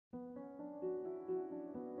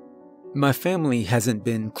My family hasn't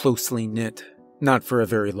been closely knit, not for a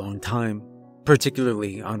very long time,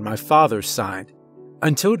 particularly on my father's side.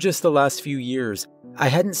 Until just the last few years, I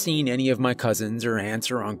hadn't seen any of my cousins or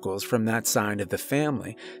aunts or uncles from that side of the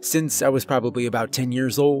family since I was probably about 10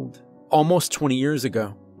 years old, almost 20 years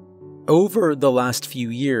ago. Over the last few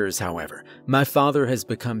years, however, my father has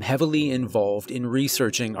become heavily involved in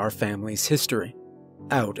researching our family's history.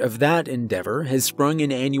 Out of that endeavor has sprung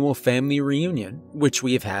an annual family reunion, which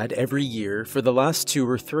we have had every year for the last 2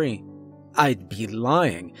 or 3. I'd be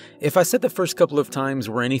lying if I said the first couple of times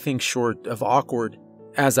were anything short of awkward.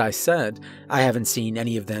 As I said, I haven't seen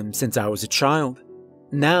any of them since I was a child.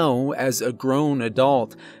 Now, as a grown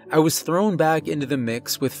adult, I was thrown back into the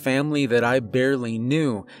mix with family that I barely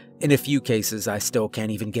knew. In a few cases, I still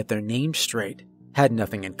can't even get their names straight, had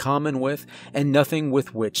nothing in common with, and nothing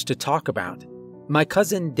with which to talk about. My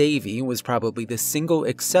cousin Davy was probably the single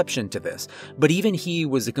exception to this, but even he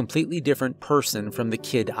was a completely different person from the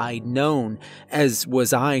kid I'd known, as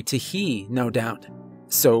was I to he, no doubt.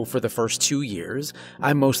 So for the first 2 years,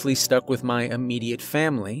 I mostly stuck with my immediate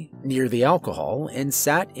family, near the alcohol, and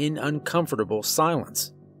sat in uncomfortable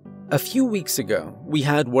silence. A few weeks ago, we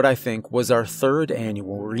had what I think was our 3rd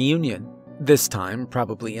annual reunion. This time,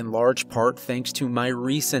 probably in large part thanks to my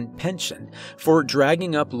recent penchant for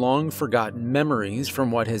dragging up long-forgotten memories from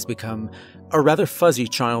what has become a rather fuzzy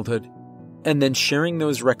childhood, and then sharing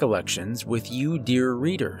those recollections with you dear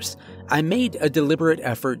readers. I made a deliberate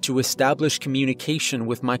effort to establish communication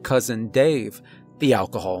with my cousin Dave. The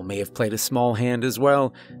alcohol may have played a small hand as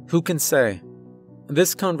well, who can say?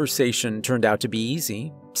 This conversation turned out to be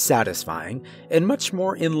easy, satisfying, and much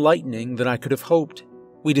more enlightening than I could have hoped.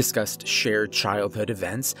 We discussed shared childhood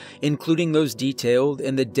events, including those detailed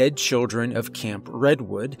in the Dead Children of Camp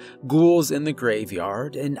Redwood, Ghouls in the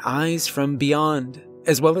Graveyard, and Eyes from Beyond,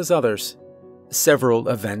 as well as others. Several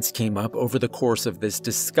events came up over the course of this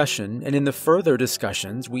discussion and in the further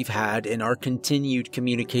discussions we've had in our continued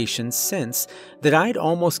communication since that I'd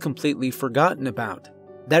almost completely forgotten about.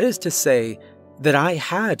 That is to say, that I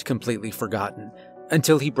had completely forgotten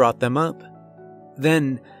until he brought them up.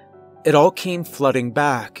 Then, it all came flooding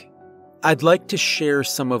back. I'd like to share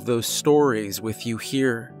some of those stories with you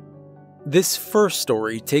here. This first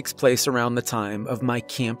story takes place around the time of my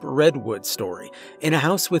Camp Redwood story, in a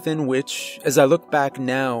house within which, as I look back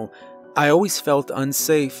now, I always felt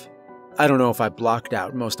unsafe. I don't know if I blocked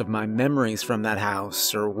out most of my memories from that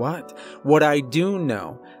house or what. What I do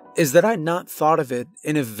know is that I'd not thought of it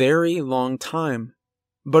in a very long time.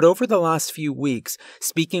 But over the last few weeks,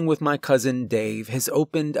 speaking with my cousin Dave has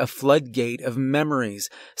opened a floodgate of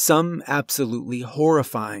memories, some absolutely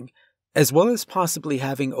horrifying, as well as possibly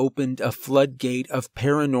having opened a floodgate of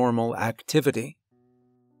paranormal activity.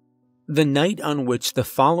 The night on which the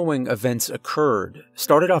following events occurred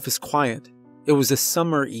started off as quiet. It was a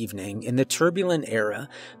summer evening in the turbulent era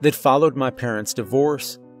that followed my parents'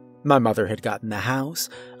 divorce. My mother had gotten the house,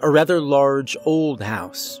 a rather large old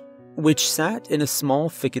house, which sat in a small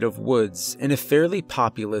thicket of woods in a fairly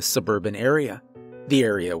populous suburban area. The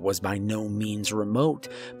area was by no means remote,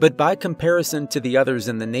 but by comparison to the others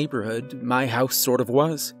in the neighborhood, my house sort of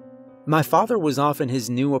was. My father was off in his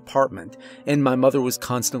new apartment, and my mother was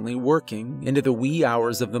constantly working into the wee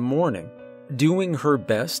hours of the morning, doing her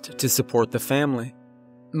best to support the family.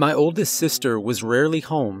 My oldest sister was rarely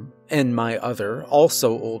home, and my other,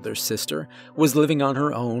 also older sister, was living on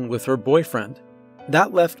her own with her boyfriend.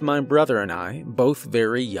 That left my brother and I, both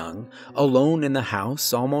very young, alone in the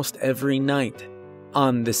house almost every night.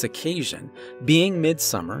 On this occasion, being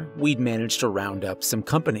midsummer, we'd managed to round up some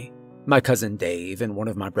company. My cousin Dave and one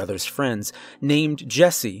of my brother's friends, named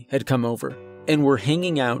Jesse, had come over, and were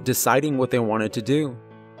hanging out deciding what they wanted to do.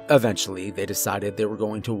 Eventually, they decided they were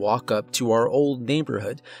going to walk up to our old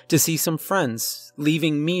neighborhood to see some friends,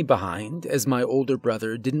 leaving me behind as my older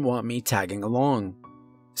brother didn't want me tagging along.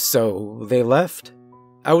 So they left.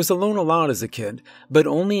 I was alone a lot as a kid, but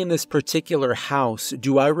only in this particular house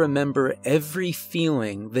do I remember every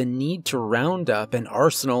feeling the need to round up an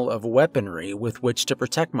arsenal of weaponry with which to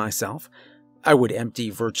protect myself. I would empty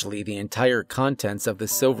virtually the entire contents of the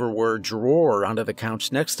silverware drawer onto the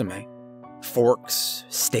couch next to me. Forks,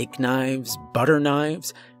 steak knives, butter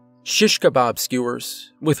knives, shish kebab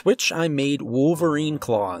skewers, with which I made Wolverine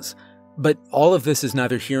claws. But all of this is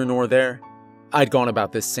neither here nor there. I'd gone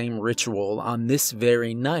about this same ritual on this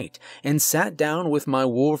very night and sat down with my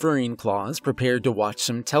Wolverine claws prepared to watch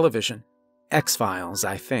some television. X-Files,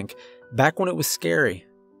 I think, back when it was scary.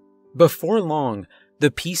 Before long,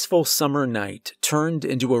 the peaceful summer night turned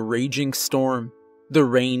into a raging storm. The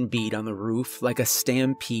rain beat on the roof like a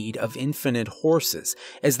stampede of infinite horses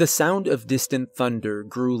as the sound of distant thunder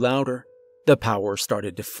grew louder. The power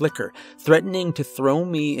started to flicker, threatening to throw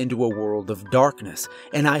me into a world of darkness,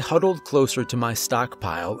 and I huddled closer to my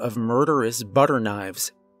stockpile of murderous butter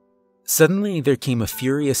knives. Suddenly, there came a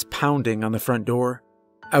furious pounding on the front door.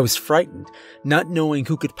 I was frightened, not knowing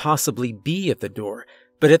who could possibly be at the door,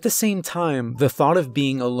 but at the same time, the thought of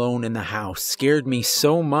being alone in the house scared me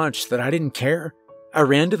so much that I didn't care. I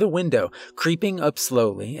ran to the window, creeping up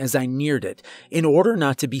slowly as I neared it, in order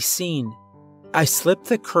not to be seen. I slipped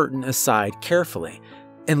the curtain aside carefully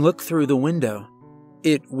and looked through the window.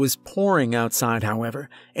 It was pouring outside, however,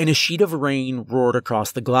 and a sheet of rain roared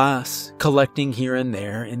across the glass, collecting here and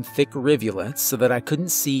there in thick rivulets so that I couldn't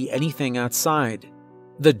see anything outside.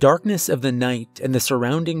 The darkness of the night and the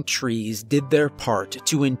surrounding trees did their part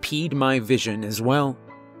to impede my vision as well.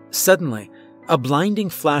 Suddenly, a blinding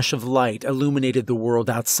flash of light illuminated the world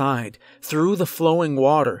outside. Through the flowing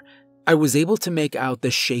water, I was able to make out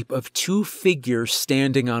the shape of two figures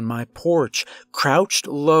standing on my porch, crouched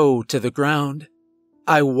low to the ground.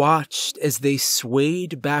 I watched as they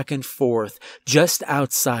swayed back and forth just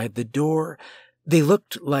outside the door. They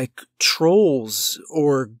looked like trolls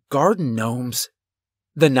or garden gnomes.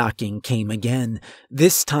 The knocking came again,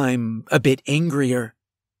 this time a bit angrier.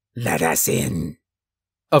 "Let us in,"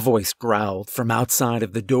 a voice growled from outside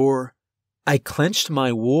of the door. I clenched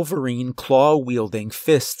my Wolverine claw-wielding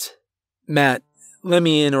fist. "Matt, let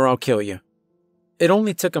me in or I'll kill you." It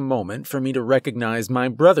only took a moment for me to recognize my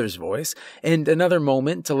brother's voice, and another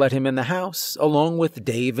moment to let him in the house, along with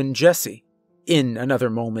Dave and Jesse. In another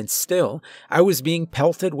moment still, I was being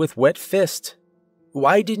pelted with wet fist.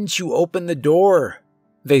 "Why didn't you open the door?"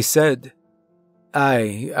 they said.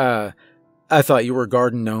 I thought you were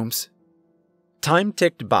garden gnomes." Time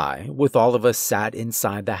ticked by, with all of us sat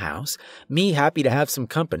inside the house, me happy to have some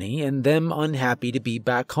company and them unhappy to be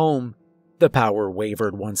back home. The power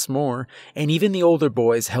wavered once more, and even the older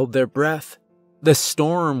boys held their breath. The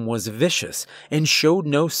storm was vicious and showed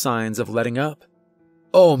no signs of letting up.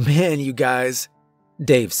 "Oh man, you guys,"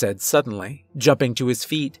 Dave said suddenly, jumping to his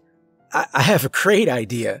feet. I have a great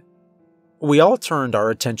idea." We all turned our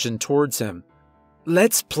attention towards him.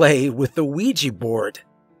 "Let's play with the Ouija board."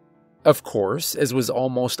 Of course, as was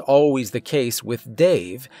almost always the case with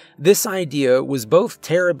Dave, this idea was both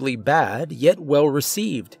terribly bad yet well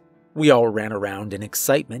received. We all ran around in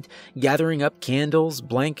excitement, gathering up candles,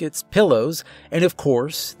 blankets, pillows, and of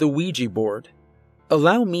course, the Ouija board.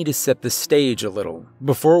 Allow me to set the stage a little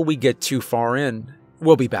before we get too far in.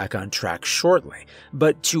 We'll be back on track shortly,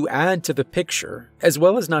 but to add to the picture, as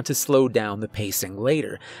well as not to slow down the pacing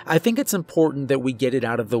later, I think it's important that we get it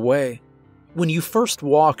out of the way. When you first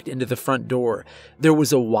walked into the front door, there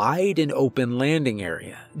was a wide and open landing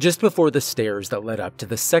area just before the stairs that led up to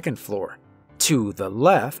the second floor. To the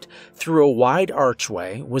left, through a wide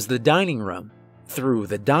archway, was the dining room. Through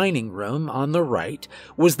the dining room, on the right,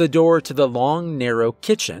 was the door to the long, narrow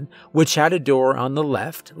kitchen, which had a door on the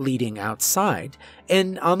left leading outside,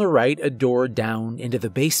 and on the right a door down into the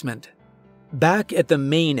basement. Back at the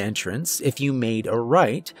main entrance, if you made a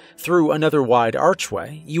right, through another wide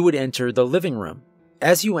archway, you would enter the living room.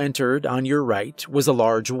 As you entered, on your right was a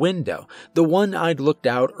large window, the one I'd looked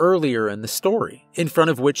out earlier in the story, in front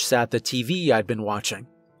of which sat the TV I'd been watching.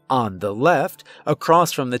 On the left,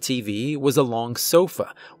 across from the TV, was a long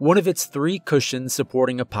sofa, one of its 3 cushions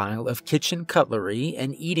supporting a pile of kitchen cutlery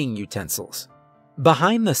and eating utensils.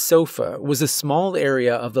 Behind the sofa was a small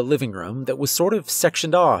area of the living room that was sort of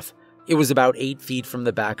sectioned off. It was about 8 feet from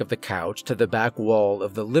the back of the couch to the back wall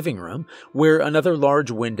of the living room, where another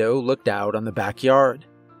large window looked out on the backyard.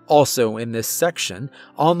 Also in this section,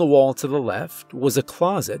 on the wall to the left, was a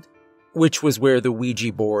closet, which was where the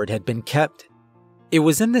Ouija board had been kept. It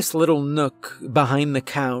was in this little nook behind the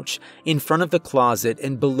couch, in front of the closet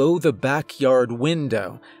and below the backyard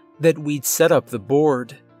window, that we'd set up the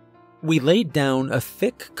board. We laid down a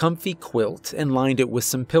thick, comfy quilt and lined it with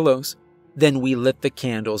some pillows. Then we lit the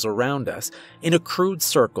candles around us in a crude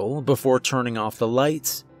circle before turning off the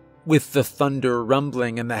lights. With the thunder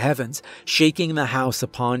rumbling in the heavens, shaking the house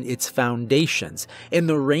upon its foundations, and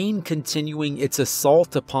the rain continuing its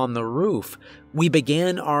assault upon the roof, we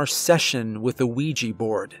began our session with the Ouija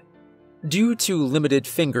board. Due to limited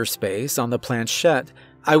finger space on the planchette,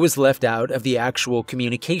 I was left out of the actual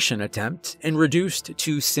communication attempt and reduced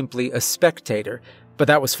to simply a spectator, but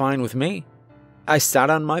that was fine with me. I sat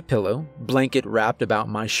on my pillow, blanket wrapped about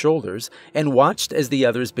my shoulders, and watched as the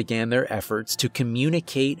others began their efforts to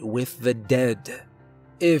communicate with the dead.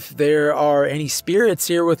 "If there are any spirits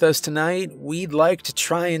here with us tonight, we'd like to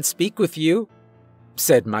try and speak with you,"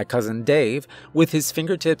 said my cousin Dave, with his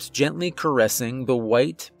fingertips gently caressing the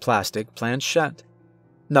white plastic planchette.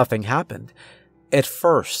 Nothing happened. At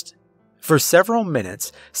first. For several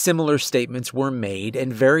minutes, similar statements were made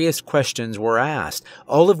and various questions were asked,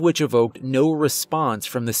 all of which evoked no response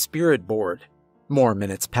from the spirit board. More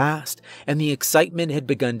minutes passed, and the excitement had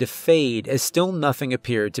begun to fade as still nothing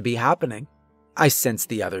appeared to be happening. I sensed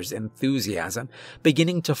the others' enthusiasm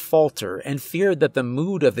beginning to falter and feared that the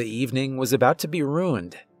mood of the evening was about to be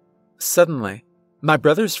ruined. Suddenly, my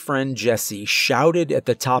brother's friend Jesse shouted at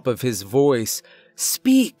the top of his voice,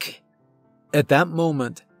 "Speak!" At that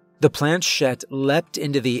moment, the planchette leapt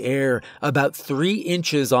into the air about 3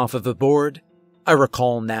 inches off of the board. I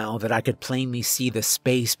recall now that I could plainly see the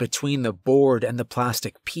space between the board and the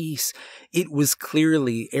plastic piece. It was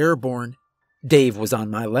clearly airborne. Dave was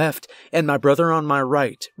on my left, and my brother on my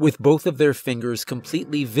right, with both of their fingers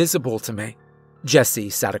completely visible to me.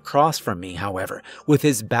 Jesse sat across from me, however, with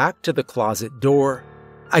his back to the closet door.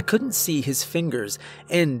 I couldn't see his fingers,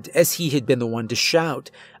 and as he had been the one to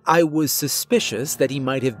shout, I was suspicious that he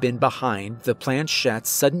might have been behind the planchette's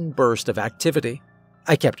sudden burst of activity.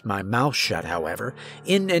 I kept my mouth shut, however,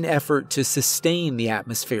 in an effort to sustain the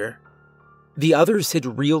atmosphere. The others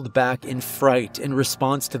had reeled back in fright in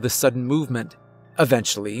response to the sudden movement.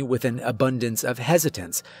 Eventually, with an abundance of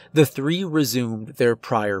hesitance, the 3 resumed their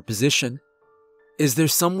prior position. "Is there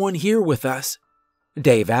someone here with us?"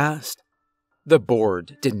 Dave asked. The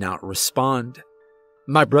board did not respond.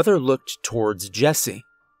 My brother looked towards Jesse.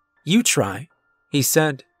 "You try," he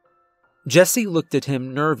said. Jesse looked at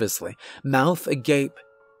him nervously, mouth agape,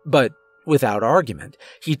 but without argument,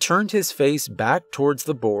 he turned his face back towards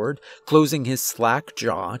the board, closing his slack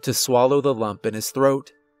jaw to swallow the lump in his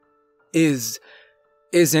throat. Is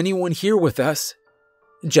anyone here with us?"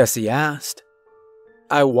 Jesse asked.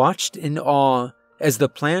 I watched in awe as the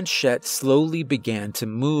planchette slowly began to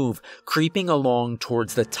move, creeping along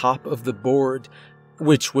towards the top of the board,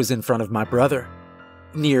 which was in front of my brother.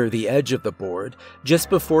 Near the edge of the board, just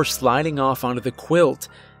before sliding off onto the quilt,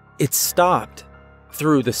 it stopped.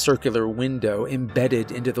 Through the circular window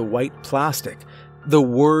embedded into the white plastic, the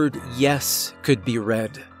word "yes" could be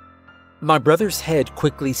read. My brother's head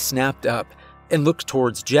quickly snapped up and looked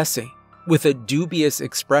towards Jesse, with a dubious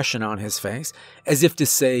expression on his face, as if to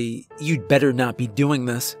say, "You'd better not be doing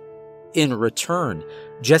this." In return,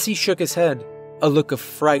 Jesse shook his head. A look of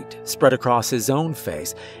fright spread across his own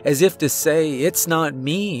face, as if to say, "It's not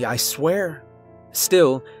me, I swear."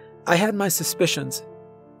 Still, I had my suspicions,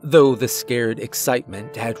 though the scared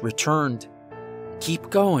excitement had returned. "Keep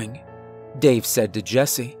going," Dave said to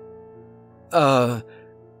Jesse. Do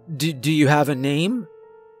you have a name?"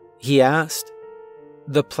 he asked.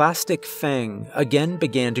 The plastic fang again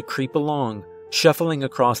began to creep along, shuffling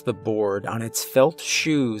across the board on its felt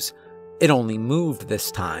shoes. It only moved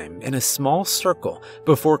this time in a small circle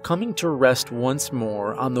before coming to rest once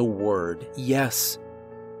more on the word "yes."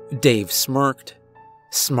 Dave smirked.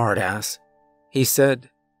 "Smartass," he said.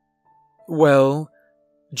 "Well,"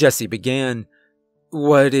 Jesse began,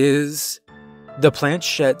 "what is—" The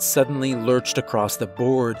planchette suddenly lurched across the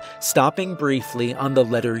board, stopping briefly on the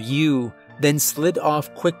letter U, then slid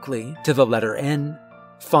off quickly to the letter N.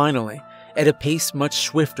 Finally, at a pace much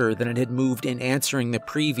swifter than it had moved in answering the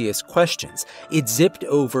previous questions, it zipped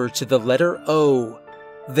over to the letter O.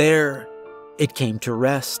 There, it came to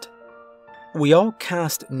rest. We all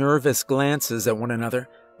cast nervous glances at one another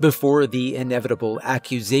before the inevitable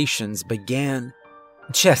accusations began.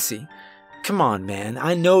 "Jesse, come on, man,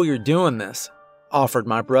 I know you're doing this," offered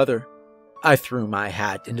my brother. I threw my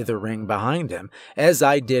hat into the ring behind him, as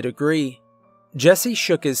I did agree. Jesse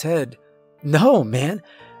shook his head. "No, man,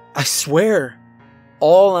 I swear."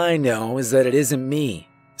 "All I know is that it isn't me,"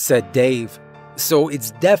 said Dave, "so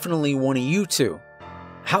it's definitely one of you two."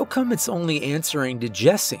 "How come it's only answering to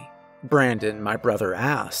Jesse?" Brandon, my brother,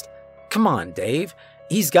 asked. "Come on, Dave,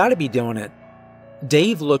 he's got to be doing it."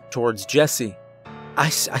 Dave looked towards Jesse. I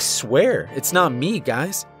swear, it's not me,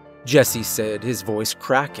 guys," Jesse said, his voice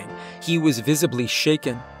cracking. He was visibly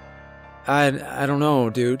shaken. I don't know,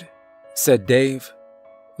 dude," said Dave.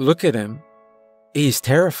 "Look at him. He's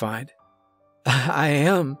terrified." "I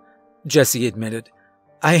am," Jesse admitted.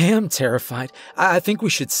 "I am terrified. I think we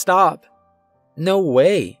should stop." "No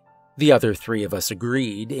way," the other 3 of us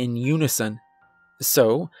agreed in unison.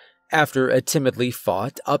 So, after a timidly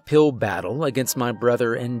fought uphill battle against my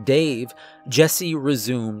brother and Dave, Jesse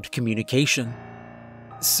resumed communication.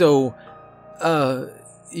 "So,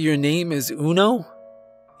 your name is Uno?"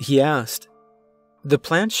 he asked. The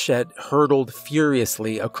planchette hurtled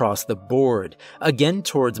furiously across the board, again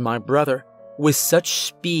towards my brother, with such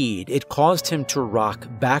speed it caused him to rock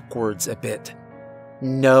backwards a bit.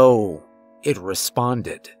 "No," it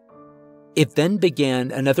responded. It then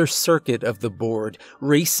began another circuit of the board,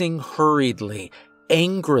 racing hurriedly,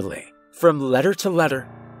 angrily, from letter to letter,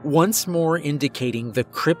 once more indicating the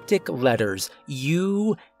cryptic letters U-N-O.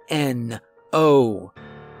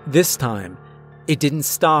 This time, it didn't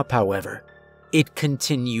stop, however. It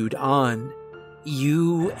continued on.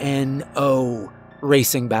 U-N-O,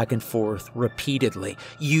 racing back and forth repeatedly.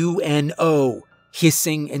 U-N-O,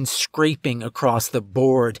 hissing and scraping across the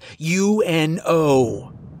board.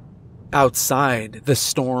 U-N-O. Outside, the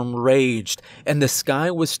storm raged, and the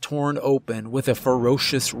sky was torn open with a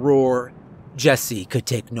ferocious roar. Jesse could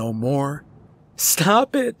take no more.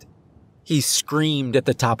 "Stop it!" he screamed at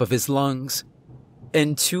the top of his lungs.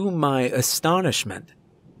 And to my astonishment,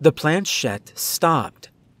 the planchette stopped,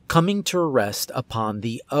 coming to rest upon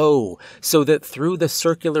the O, so that through the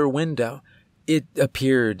circular window, it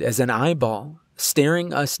appeared as an eyeball,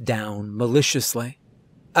 staring us down maliciously.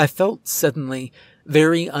 I felt suddenly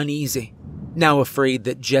very uneasy, now afraid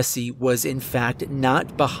that Jesse was in fact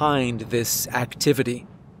not behind this activity.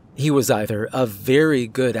 He was either a very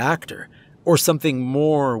good actor, or something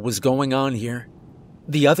more was going on here.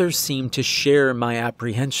 The others seemed to share my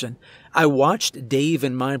apprehension. I watched Dave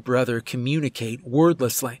and my brother communicate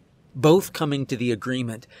wordlessly, both coming to the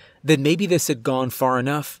agreement that maybe this had gone far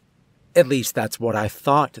enough. At least that's what I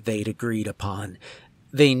thought they'd agreed upon.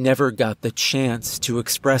 They never got the chance to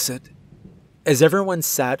express it. As everyone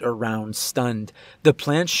sat around stunned, the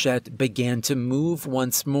planchette began to move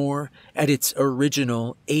once more at its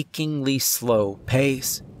original achingly slow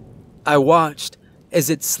pace. I watched as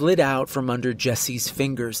it slid out from under Jesse's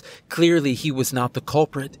fingers. Clearly he was not the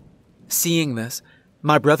culprit. Seeing this,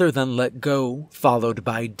 my brother then let go, followed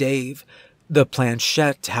by Dave. The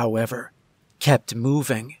planchette, however, kept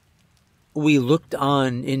moving. We looked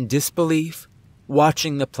on in disbelief,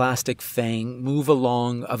 watching the plastic fang move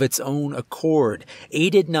along of its own accord,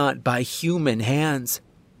 aided not by human hands.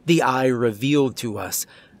 The eye revealed to us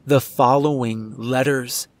the following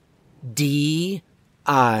letters: D-I-G.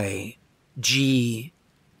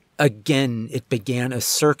 Again, it began a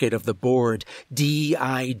circuit of the board.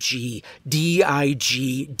 D-I-G,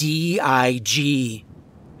 D-I-G, D-I-G.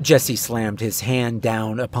 Jesse slammed his hand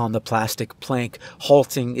down upon the plastic plank,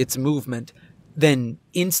 halting its movement, then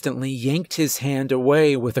instantly yanked his hand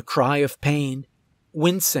away with a cry of pain.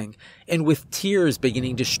 Wincing, and with tears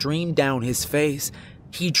beginning to stream down his face,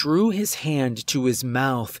 he drew his hand to his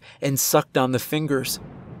mouth and sucked on the fingers.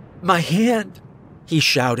 "My hand!" he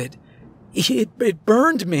shouted. It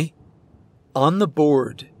burned me." On the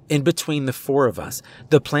board, in between the four of us,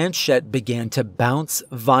 the planchette began to bounce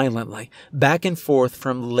violently, back and forth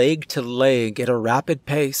from leg to leg at a rapid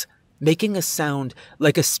pace, making a sound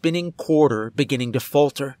like a spinning quarter beginning to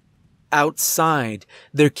falter. Outside,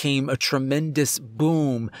 there came a tremendous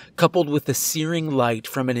boom, coupled with the searing light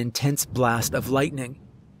from an intense blast of lightning.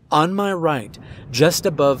 On my right, just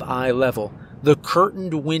above eye level, the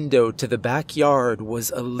curtained window to the backyard was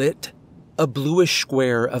alit, a bluish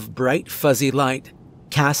square of bright fuzzy light,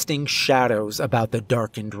 casting shadows about the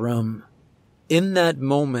darkened room. In that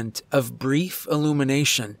moment of brief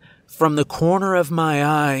illumination, from the corner of my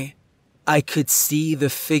eye, I could see the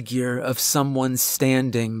figure of someone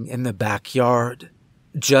standing in the backyard,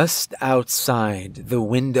 just outside the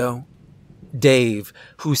window. Dave,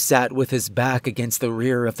 who sat with his back against the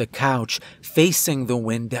rear of the couch, facing the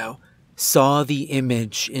window, saw the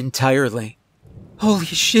image entirely. "Holy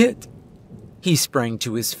shit!" He sprang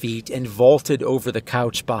to his feet and vaulted over the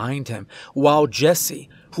couch behind him, while Jesse,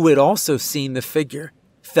 who had also seen the figure,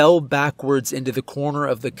 fell backwards into the corner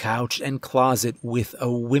of the couch and closet with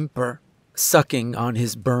a whimper, sucking on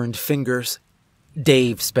his burned fingers.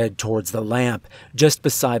 Dave sped towards the lamp just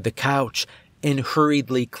beside the couch and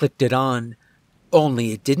hurriedly clicked it on,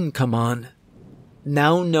 only it didn't come on.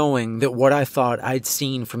 Now knowing that what I thought I'd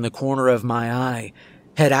seen from the corner of my eye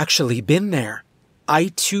had actually been there, I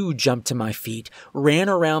too jumped to my feet, ran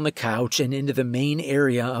around the couch and into the main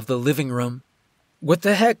area of the living room. "What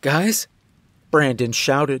the heck, guys?" Brandon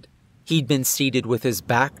shouted. He'd been seated with his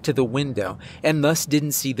back to the window and thus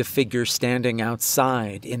didn't see the figure standing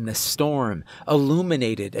outside in the storm,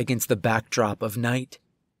 illuminated against the backdrop of night.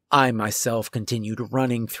 I myself continued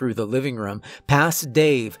running through the living room, past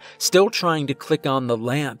Dave, still trying to click on the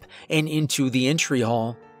lamp, and into the entry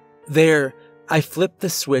hall. There, I flipped the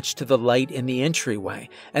switch to the light in the entryway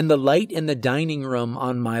and the light in the dining room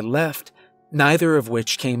on my left, neither of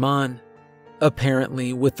which came on.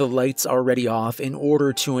 Apparently, with the lights already off in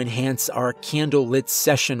order to enhance our candlelit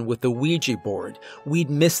session with the Ouija board,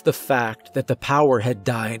 we'd missed the fact that the power had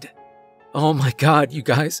died. "Oh my God, you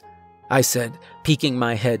guys," I said, peeking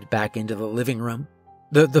my head back into the living room.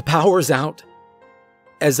 The power's out."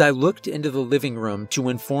 As I looked into the living room to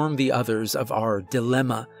inform the others of our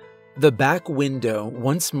dilemma, the back window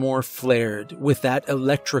once more flared with that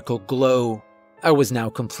electrical glow. I was now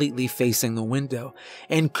completely facing the window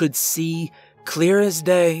and could see, clear as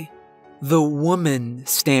day, the woman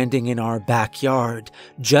standing in our backyard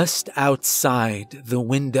just outside the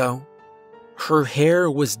window. Her hair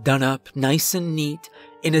was done up nice and neat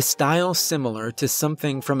in a style similar to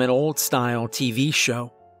something from an old-style TV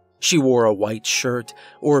show. She wore a white shirt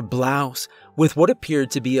or blouse with what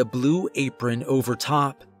appeared to be a blue apron over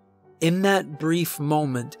top. In that brief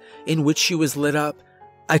moment in which she was lit up,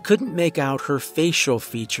 I couldn't make out her facial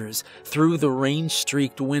features through the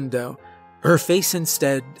rain-streaked window. Her face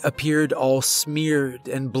instead appeared all smeared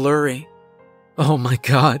and blurry. "Oh my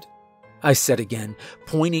God," I said again,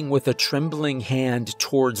 pointing with a trembling hand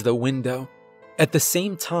towards the window. At the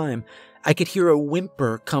same time, I could hear a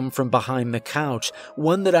whimper come from behind the couch,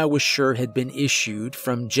 one that I was sure had been issued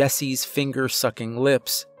from Jesse's finger-sucking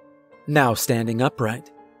lips. Now standing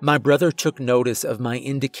upright, my brother took notice of my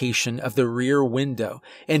indication of the rear window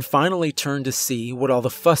and finally turned to see what all the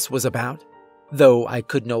fuss was about. Though I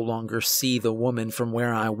could no longer see the woman from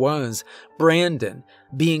where I was, Brandon,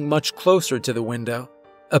 being much closer to the window,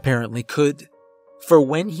 apparently could. For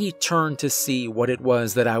when he turned to see what it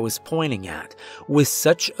was that I was pointing at, with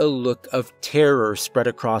such a look of terror spread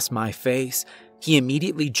across my face, he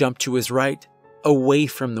immediately jumped to his right, away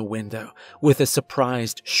from the window, with a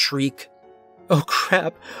surprised shriek. "Oh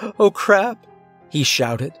crap! Oh crap!" he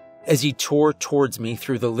shouted as he tore towards me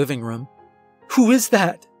through the living room. "Who is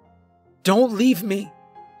that?" "Don't leave me!"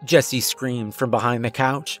 Jesse screamed from behind the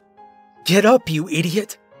couch. "Get up, you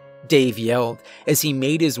idiot!" Dave yelled as he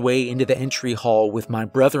made his way into the entry hall with my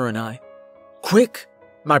brother and I. "Quick!"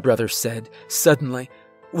 my brother said suddenly.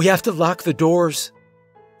 "We have to lock the doors."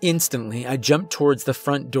 Instantly, I jumped towards the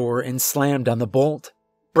front door and slammed on the bolt.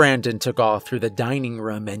 Brandon took off through the dining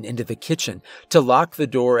room and into the kitchen to lock the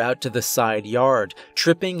door out to the side yard,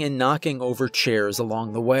 tripping and knocking over chairs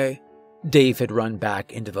along the way. Dave had run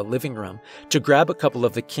back into the living room to grab a couple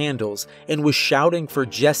of the candles and was shouting for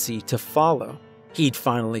Jesse to follow. He'd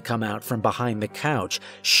finally come out from behind the couch,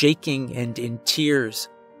 shaking and in tears.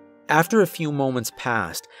 After a few moments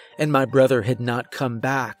passed and my brother had not come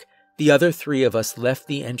back, the other three of us left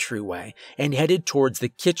the entryway and headed towards the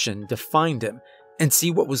kitchen to find him and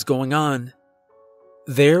see what was going on.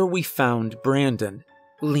 There we found Brandon,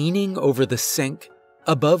 leaning over the sink,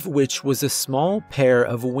 above which was a small pair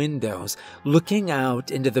of windows looking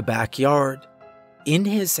out into the backyard. In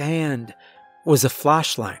his hand was a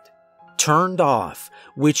flashlight, turned off,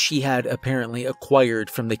 which he had apparently acquired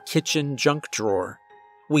from the kitchen junk drawer.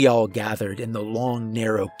 We all gathered in the long,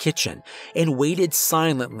 narrow kitchen and waited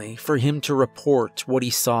silently for him to report what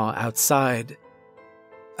he saw outside.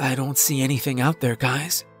 "I don't see anything out there,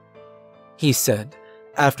 guys," he said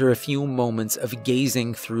after a few moments of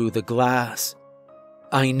gazing through the glass.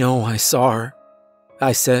 "I know I saw her,"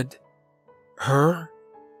 I said. "Her?"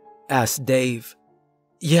 asked Dave.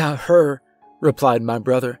 "Yeah, her," replied my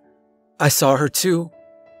brother. "I saw her too."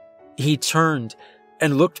 He turned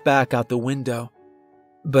and looked back out the window.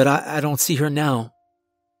 "But I don't see her now."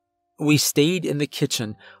 We stayed in the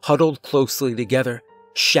kitchen, huddled closely together,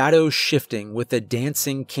 shadows shifting with the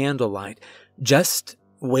dancing candlelight, just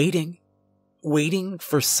waiting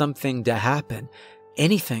for something to happen,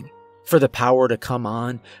 anything, for the power to come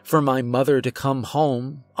on, for my mother to come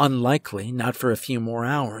home, unlikely, not for a few more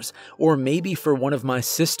hours, or maybe for one of my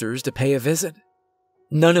sisters to pay a visit.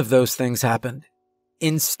 None of those things happened.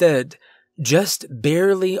 Instead, just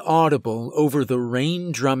barely audible over the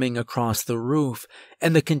rain drumming across the roof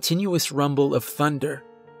and the continuous rumble of thunder,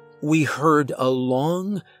 we heard a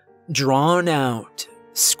long, drawn-out,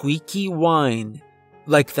 squeaky whine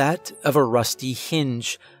like that of a rusty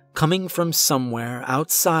hinge coming from somewhere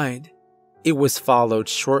outside. It was followed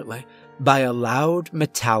shortly by a loud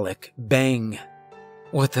metallic bang.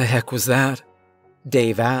 "What the heck was that?"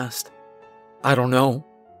 Dave asked. "I don't know,"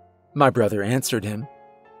 my brother answered him.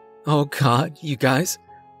 "Oh God, you guys,"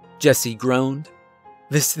 Jesse groaned.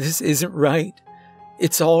 This isn't right.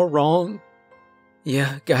 It's all wrong."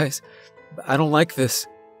 "Yeah, guys, I don't like this,"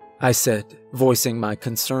 I said, voicing my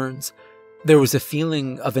concerns. There was a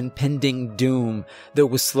feeling of impending doom that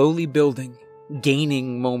was slowly building,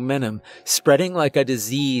 gaining momentum, spreading like a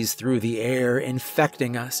disease through the air,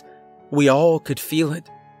 infecting us. We all could feel it.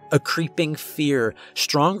 A creeping fear,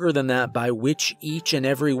 stronger than that by which each and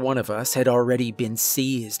every one of us had already been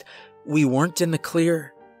seized. We weren't in the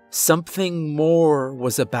clear. Something more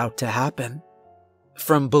was about to happen.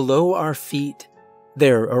 From below our feet,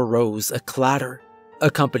 there arose a clatter,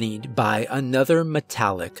 accompanied by another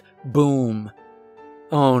metallic boom.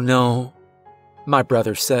 "Oh no," my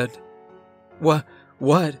brother said. What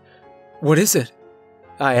is it?"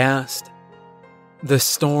 I asked. "The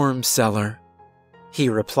storm cellar," he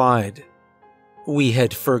replied. We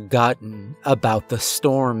had forgotten about the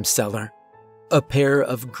storm cellar, a pair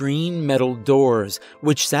of green metal doors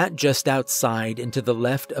which sat just outside and to the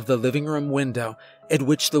left of the living room window at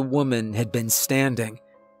which the woman had been standing,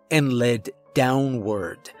 and led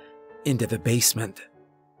downward into the basement.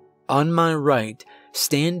 On my right,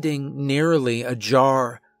 standing narrowly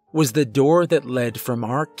ajar, was the door that led from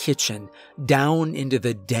our kitchen down into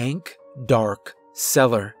the dank, dark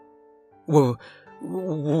cellar.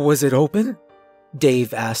 Was it open?"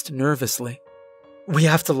 Dave asked nervously. "We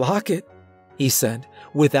have to lock it," he said,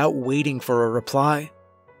 without waiting for a reply.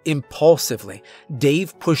 Impulsively,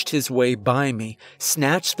 Dave pushed his way by me,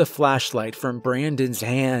 snatched the flashlight from Brandon's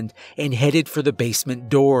hand, and headed for the basement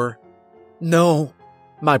door. "No!"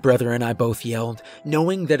 my brother and I both yelled,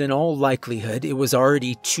 knowing that in all likelihood it was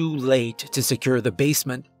already too late to secure the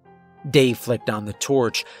basement. Dave flicked on the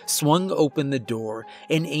torch, swung open the door,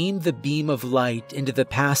 and aimed the beam of light into the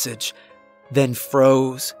passage, then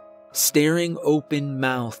froze, staring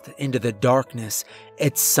open-mouthed into the darkness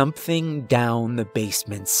at something down the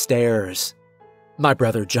basement stairs. My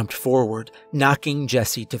brother jumped forward, knocking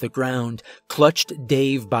Jesse to the ground, clutched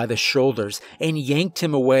Dave by the shoulders, and yanked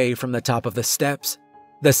him away from the top of the steps.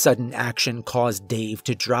 The sudden action caused Dave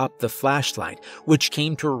to drop the flashlight, which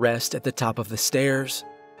came to rest at the top of the stairs.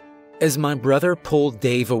 As my brother pulled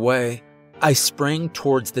Dave away, I sprang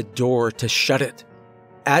towards the door to shut it.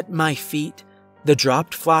 At my feet, the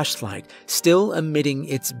dropped flashlight, still emitting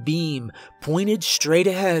its beam, pointed straight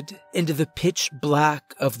ahead into the pitch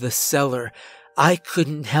black of the cellar. I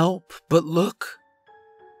couldn't help but look.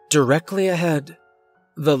 Directly ahead,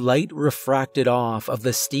 the light refracted off of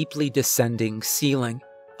the steeply descending ceiling,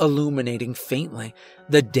 illuminating faintly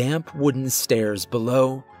the damp wooden stairs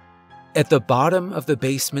below. At the bottom of the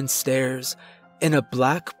basement stairs, in a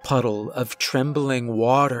black puddle of trembling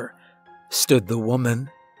water, stood the woman.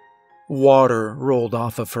 Water rolled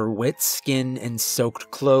off of her wet skin and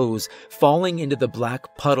soaked clothes, falling into the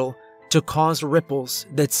black puddle to cause ripples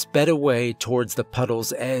that sped away towards the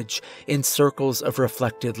puddle's edge in circles of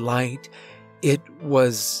reflected light. It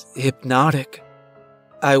was hypnotic.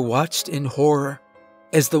 I watched in horror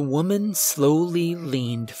as the woman slowly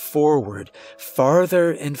leaned forward,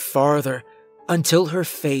 farther and farther, until her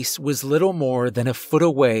face was little more than a foot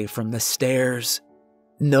away from the stairs.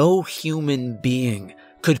 No human being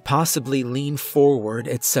could possibly lean forward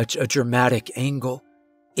at such a dramatic angle.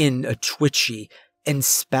 In a twitchy and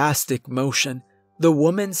spastic motion, the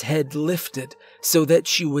woman's head lifted so that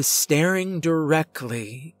she was staring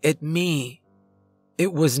directly at me.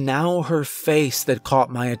 It was now her face that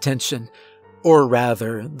caught my attention, or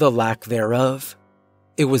rather, the lack thereof.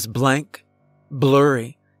 It was blank,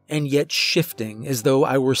 blurry, and yet shifting as though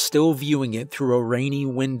I were still viewing it through a rainy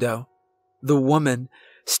window. The woman,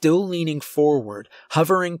 still leaning forward,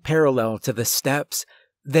 hovering parallel to the steps,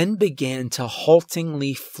 then began to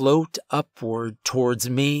haltingly float upward towards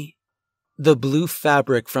me. The blue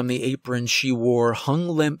fabric from the apron she wore hung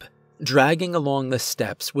limp, dragging along the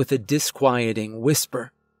steps with a disquieting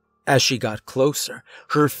whisper. As she got closer,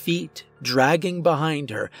 her feet, dragging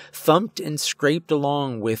behind her, thumped and scraped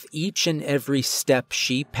along with each and every step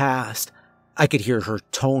she passed. I could hear her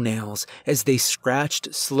toenails as they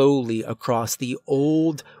scratched slowly across the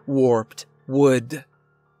old, warped wood.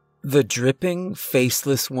 The dripping,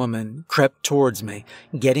 faceless woman crept towards me,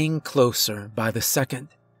 getting closer by the second.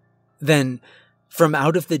 Then, from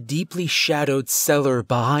out of the deeply shadowed cellar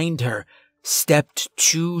behind her, stepped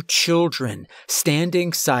two children,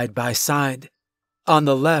 standing side by side. On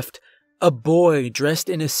the left, a boy dressed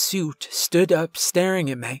in a suit stood up staring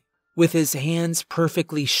at me, with his hands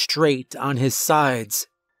perfectly straight on his sides.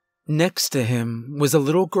 Next to him was a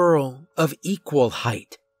little girl of equal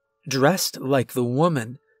height, dressed like the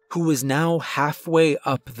woman, who was now halfway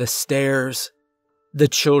up the stairs. The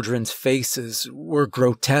children's faces were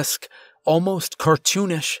grotesque, almost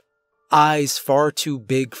cartoonish. Eyes far too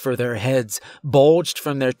big for their heads bulged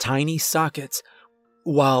from their tiny sockets,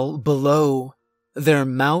 while below, their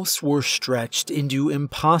mouths were stretched into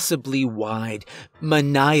impossibly wide,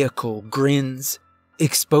 maniacal grins,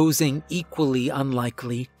 exposing equally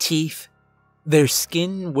unlikely teeth. Their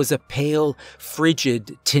skin was a pale,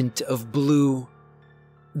 frigid tint of blue.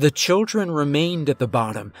 The children remained at the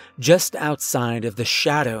bottom, just outside of the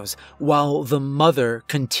shadows, while the mother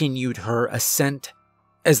continued her ascent.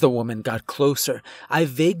 As the woman got closer, I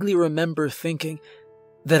vaguely remember thinking,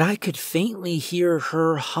 that I could faintly hear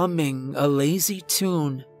her humming a lazy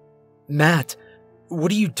tune. "Matt,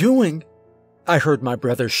 what are you doing?" I heard my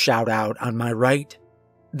brother shout out on my right.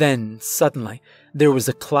 Then, suddenly, there was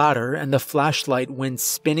a clatter and the flashlight went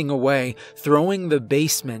spinning away, throwing the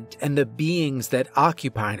basement and the beings that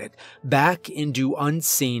occupied it back into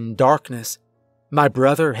unseen darkness. My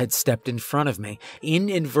brother had stepped in front of me,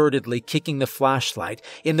 inadvertently kicking the flashlight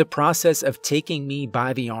in the process of taking me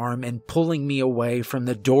by the arm and pulling me away from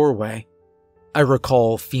the doorway. I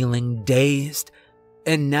recall feeling dazed,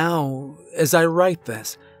 and now, as I write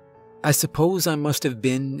this, I suppose I must have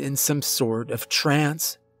been in some sort of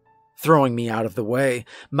trance. Throwing me out of the way,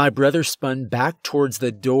 my brother spun back towards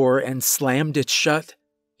the door and slammed it shut.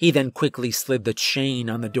 He then quickly slid the chain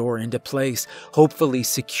on the door into place, hopefully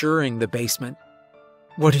securing the basement.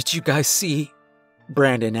 "What did you guys see?"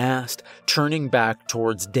 Brandon asked, turning back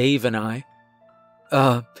towards Dave and I.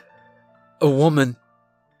 A woman,"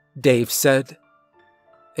 Dave said.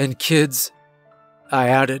 "And kids," I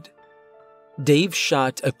added. Dave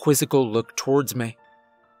shot a quizzical look towards me.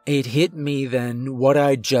 It hit me then what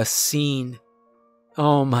I'd just seen.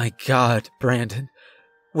 "Oh my God, Brandon,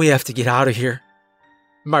 we have to get out of here."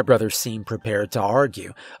 My brother seemed prepared to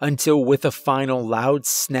argue, until with a final loud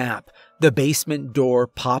snap, the basement door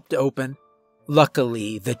popped open.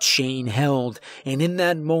 Luckily, the chain held, and in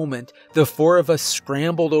that moment, the four of us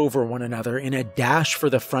scrambled over one another in a dash for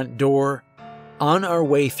the front door. On our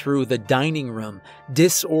way through the dining room,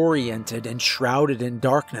 disoriented and shrouded in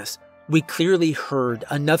darkness, we clearly heard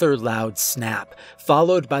another loud snap,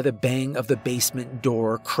 followed by the bang of the basement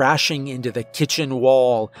door crashing into the kitchen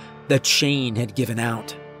wall. The chain had given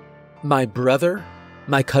out. My brother,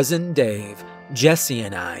 my cousin Dave, Jesse,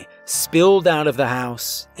 and I spilled out of the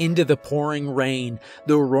house into the pouring rain,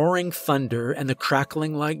 the roaring thunder, and the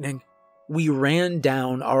crackling lightning. We ran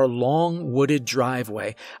down our long wooded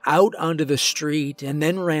driveway, out onto the street, and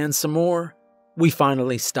then ran some more. We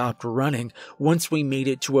finally stopped running once we made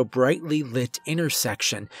it to a brightly lit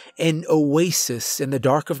intersection, an oasis in the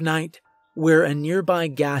dark of night, where a nearby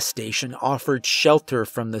gas station offered shelter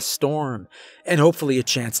from the storm and hopefully a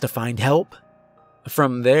chance to find help.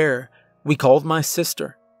 From there, we called my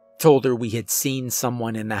sister, told her we had seen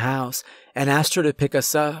someone in the house, and asked her to pick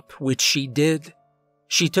us up, which she did.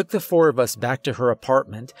 She took the four of us back to her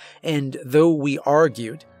apartment, and though we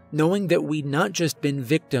argued, knowing that we'd not just been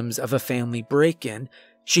victims of a family break-in,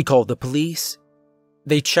 she called the police.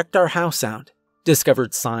 They checked our house out,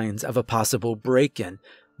 discovered signs of a possible break-in,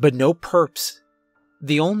 but no perps.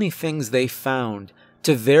 The only things they found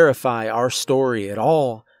to verify our story at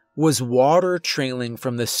all was water trailing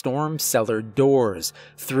from the storm cellar doors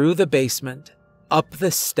through the basement, up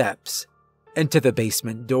the steps, and to the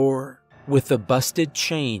basement door with the busted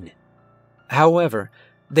chain. However,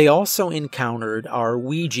 they also encountered our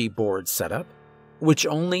Ouija board setup, which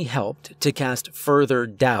only helped to cast further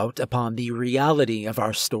doubt upon the reality of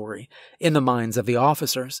our story in the minds of the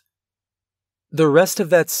officers. The rest of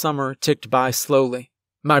that summer ticked by slowly,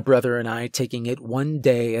 my brother and I taking it one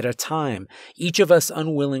day at a time, each of us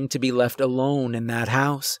unwilling to be left alone in that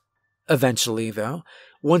house. Eventually, though,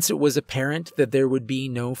 once it was apparent that there would be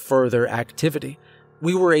no further activity,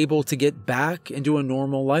 we were able to get back into a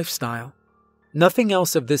normal lifestyle. Nothing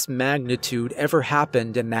else of this magnitude ever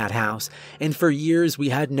happened in that house, and for years we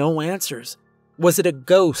had no answers. Was it a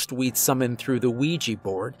ghost we'd summoned through the Ouija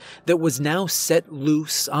board that was now set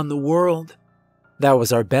loose on the world? That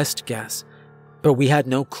was our best guess, but we had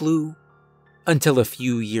no clue. Until a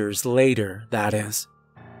few years later, that is.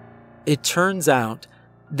 It turns out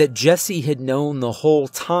that Jesse had known the whole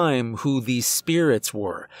time who these spirits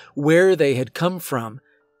were, where they had come from,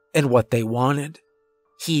 and what they wanted.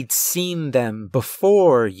 He'd seen them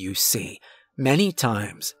before, you see, many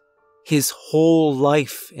times. His whole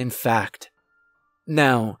life, in fact.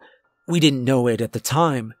 Now, we didn't know it at the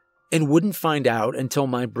time, and wouldn't find out until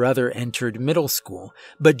my brother entered middle school,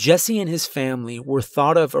 but Jesse and his family were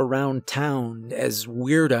thought of around town as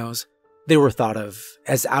weirdos. They were thought of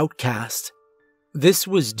as outcasts. This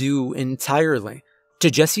was due entirely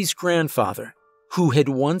to Jesse's grandfather, who had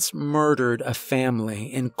once murdered a family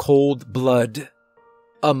in cold blood.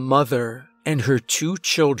 A mother and her 2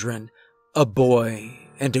 children, a boy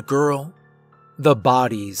and a girl. The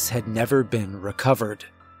bodies had never been recovered.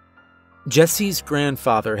 Jesse's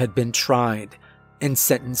grandfather had been tried and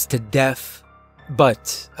sentenced to death,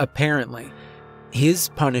 but apparently his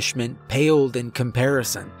punishment paled in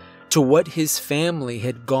comparison to what his family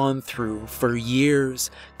had gone through for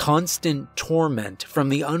years, constant torment from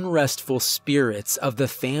the unrestful spirits of the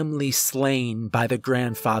family slain by the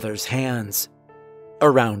grandfather's hands.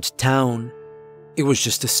 Around town, it was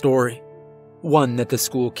just a story. one that the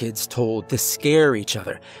school kids told to scare each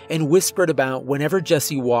other and whispered about whenever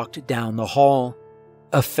Jesse walked down the hall.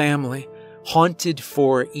 A family haunted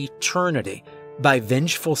for eternity by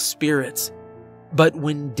vengeful spirits. But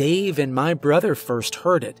when Dave and my brother first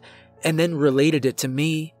heard it and then related it to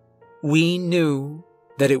me, we knew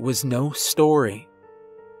that it was no story.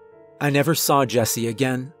 I never saw Jesse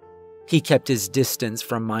again. He kept his distance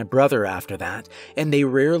from my brother after that, and they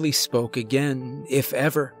rarely spoke again, if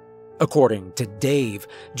ever. According to Dave,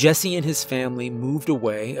 Jesse and his family moved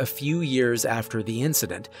away a few years after the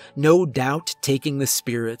incident, no doubt taking the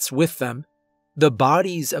spirits with them. The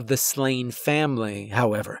bodies of the slain family,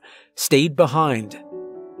 however, stayed behind,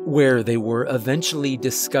 where they were eventually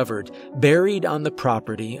discovered buried on the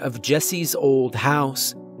property of Jesse's old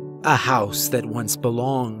house, a house that once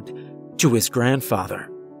belonged to his grandfather.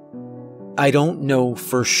 I don't know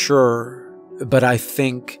for sure, but I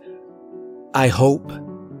hope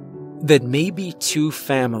that maybe two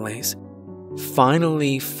families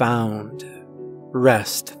finally found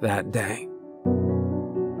rest that day.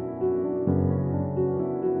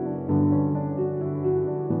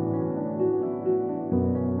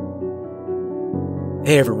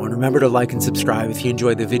 Hey everyone, remember to like and subscribe if you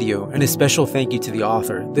enjoyed the video, and a special thank you to the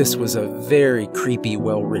author. This was a very creepy,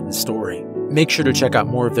 well-written story. Make sure to check out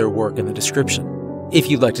more of their work in the description. If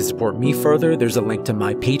you'd like to support me further, there's a link to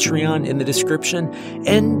my Patreon in the description.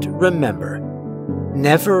 And remember,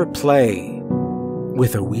 never play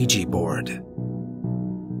with a Ouija board.